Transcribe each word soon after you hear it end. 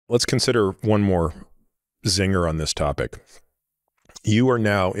let's consider one more zinger on this topic. You are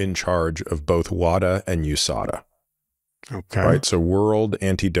now in charge of both WADA and USADA. Okay. Right. So World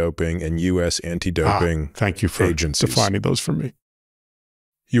Anti-Doping and U.S. Anti-Doping thank you for agencies. defining those for me.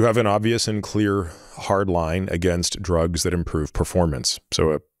 You have an obvious and clear hard line against drugs that improve performance.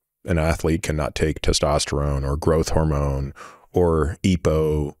 So an athlete cannot take testosterone or growth hormone or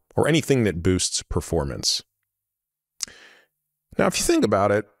EPO or anything that boosts performance. Now, if you think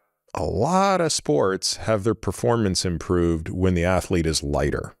about it, a lot of sports have their performance improved when the athlete is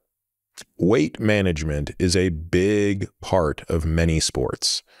lighter. Weight management is a big part of many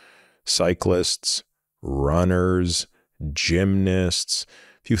sports. Cyclists, runners, gymnasts.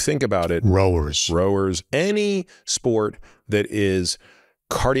 If you think about it, rowers, any sport that is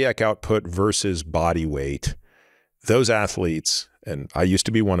cardiac output versus body weight, those athletes, and I used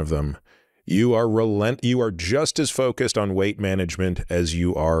to be one of them, you are just as focused on weight management as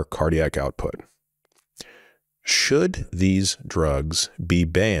you are cardiac output. Should these drugs be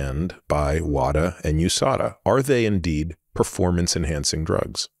banned by WADA and USADA? Are they indeed performance-enhancing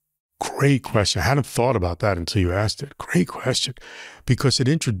drugs? Great question. I hadn't thought about that until you asked it. Great question, because it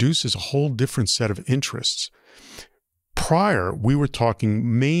introduces a whole different set of interests. Prior, we were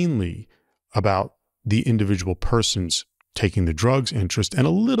talking mainly about the individual person's taking the drug's interest and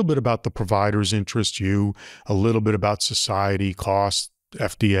a little bit about the provider's interest, a little bit about society, cost,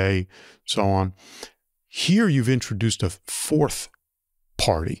 FDA, so on. Here you've introduced a fourth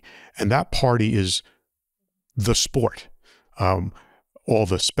party, and that party is the sport. All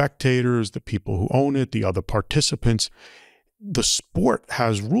the spectators, the people who own it, the other participants. The sport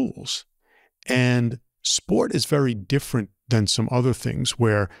has rules, and sport is very different than some other things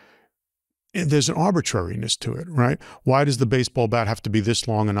where there's an arbitrariness to it, right? Why does the baseball bat have to be this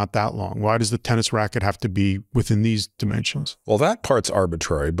long and not that long? Why does the tennis racket have to be within these dimensions? Well, that part's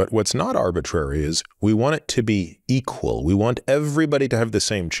arbitrary, but what's not arbitrary is we want it to be equal. We want everybody to have the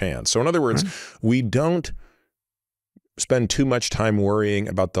same chance. So in other words, we don't spend too much time worrying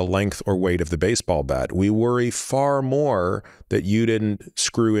about the length or weight of the baseball bat. We worry far more that you didn't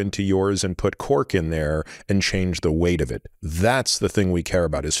screw into yours and put cork in there and change the weight of it. That's the thing we care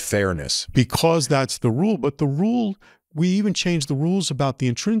about, is fairness. Because that's the rule. But the rule, we even changed the rules about the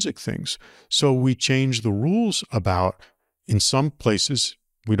intrinsic things. So we changed the rules about, in some places,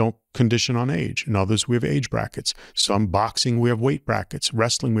 we don't condition on age. In others, we have age brackets. Some boxing, we have weight brackets.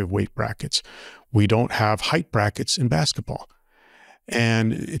 Wrestling, we have weight brackets. We don't have height brackets in basketball.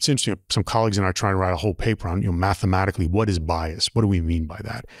 And it's interesting, some colleagues and I are trying to write a whole paper on, mathematically, what is bias? What do we mean by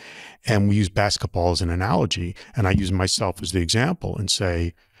that? And we use basketball as an analogy, and I use myself as the example and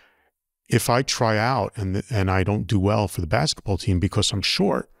say, if I try out and I don't do well for the basketball team because I'm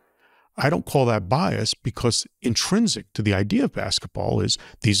short, I don't call that bias, because intrinsic to the idea of basketball is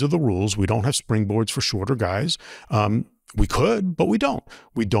these are the rules. We don't have springboards for shorter guys. We could, but we don't.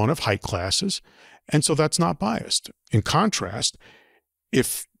 We don't have height classes. And so that's not biased. In contrast,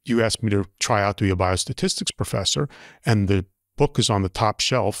 if you ask me to try out to be a biostatistics professor and the book is on the top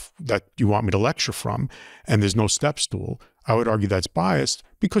shelf that you want me to lecture from and there's no step stool, I would argue that's biased,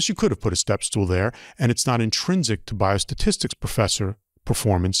 because you could have put a step stool there and it's not intrinsic to biostatistics professor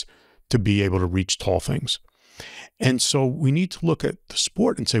performance to be able to reach tall things. And so we need to look at the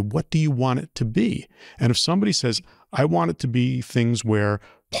sport and say, what do you want it to be? And if somebody says, I want it to be things where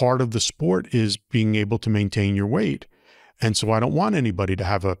part of the sport is being able to maintain your weight, and so I don't want anybody to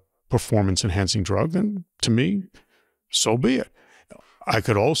have a performance-enhancing drug, then to me, so be it. I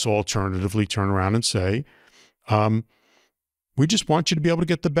could also alternatively turn around and say, we just want you to be able to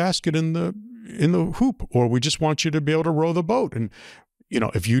get the basket in the hoop, or we just want you to be able to row the boat. And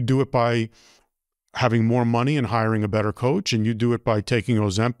if you do it by having more money and hiring a better coach, and you do it by taking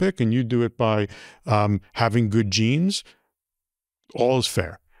Ozempic, and you do it by having good genes, all is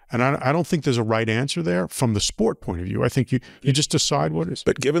fair. And I don't think there's a right answer there from the sport point of view. I think you just decide what is.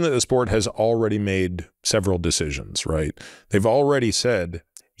 But given that the sport has already made several decisions, right? They've already said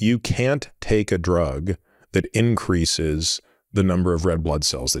you can't take a drug that increases the number of red blood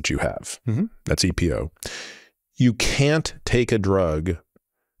cells that you have. That's EPO. You can't take a drug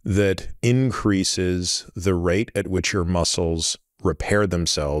that increases the rate at which your muscles repair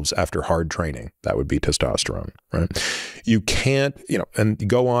themselves after hard training. That would be testosterone, right? You can't, and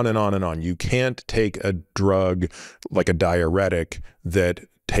go on and on and on. You can't take a drug like a diuretic that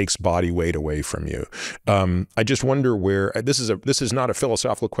takes body weight away from you. I just wonder where, this is not a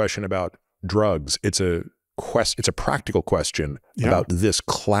philosophical question about drugs. It's a practical question about this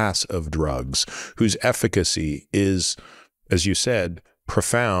class of drugs whose efficacy is, as you said,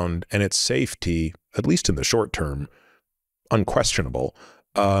 profound, and its safety, at least in the short term, unquestionable.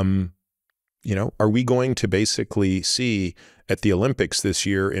 You know, are we going to basically see at the Olympics this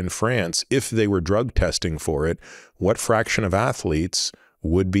year in France, if they were drug testing for it, what fraction of athletes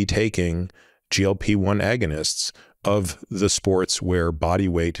would be taking GLP-1 agonists of the sports where body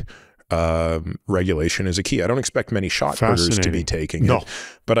weight regulation is a key? I don't expect many shot putters to be taking it,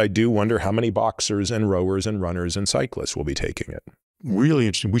 but I do wonder how many boxers and rowers and runners and cyclists will be taking it. Really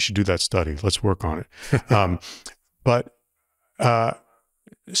interesting. We should do that study. Let's work on it.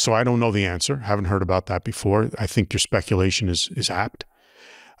 So I don't know the answer. Haven't heard about that before. I think your speculation is apt.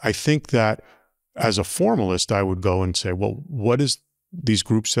 I think that as a formalist, I would go and say, well, what is these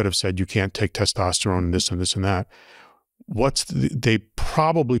groups that have said you can't take testosterone and this and this and that? They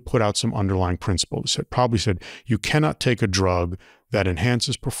probably put out some underlying principles. It probably said you cannot take a drug that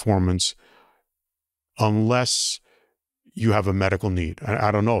enhances performance unless you have a medical need.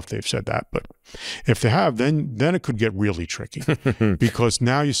 I don't know if they've said that, but if they have, then it could get really tricky because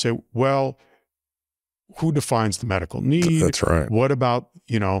now you say, well, who defines the medical need? That's right. What about,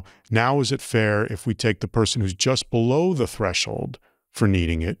 now is it fair if we take the person who's just below the threshold for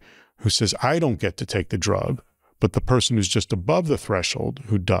needing it, who says, I don't get to take the drug, but the person who's just above the threshold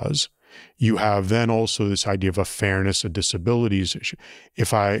who does? You have then also this idea of a fairness, a disabilities issue.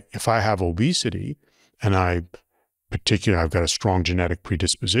 If I have obesity and I've got a strong genetic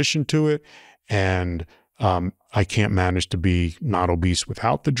predisposition to it, and I can't manage to be not obese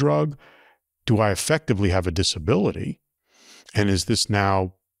without the drug, do I effectively have a disability? And is this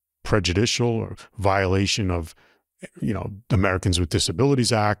now prejudicial or violation of, the Americans with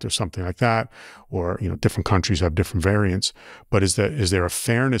Disabilities Act or something like that? Or, different countries have different variants, but is there a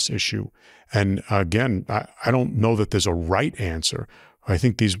fairness issue? And again, I don't know that there's a right answer. I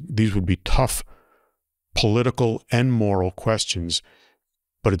think these would be tough political and moral questions,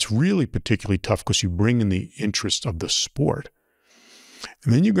 but it's really particularly tough because you bring in the interest of the sport.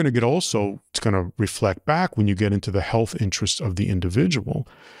 And then you're going to get also, it's going to reflect back when you get into the health interests of the individual,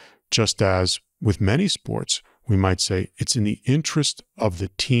 just as with many sports, we might say it's in the interest of the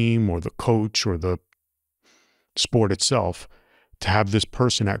team or the coach or the sport itself to have this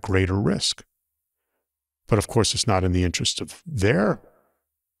person at greater risk. But of course, it's not in the interest of their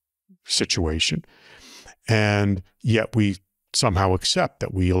situation. And yet we somehow accept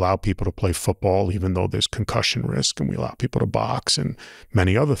that we allow people to play football, even though there's concussion risk, and we allow people to box and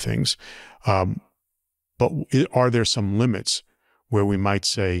many other things. But are there some limits where we might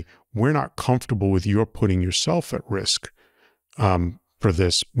say, we're not comfortable with your putting yourself at risk for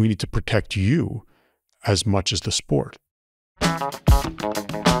this. We need to protect you as much as the sport.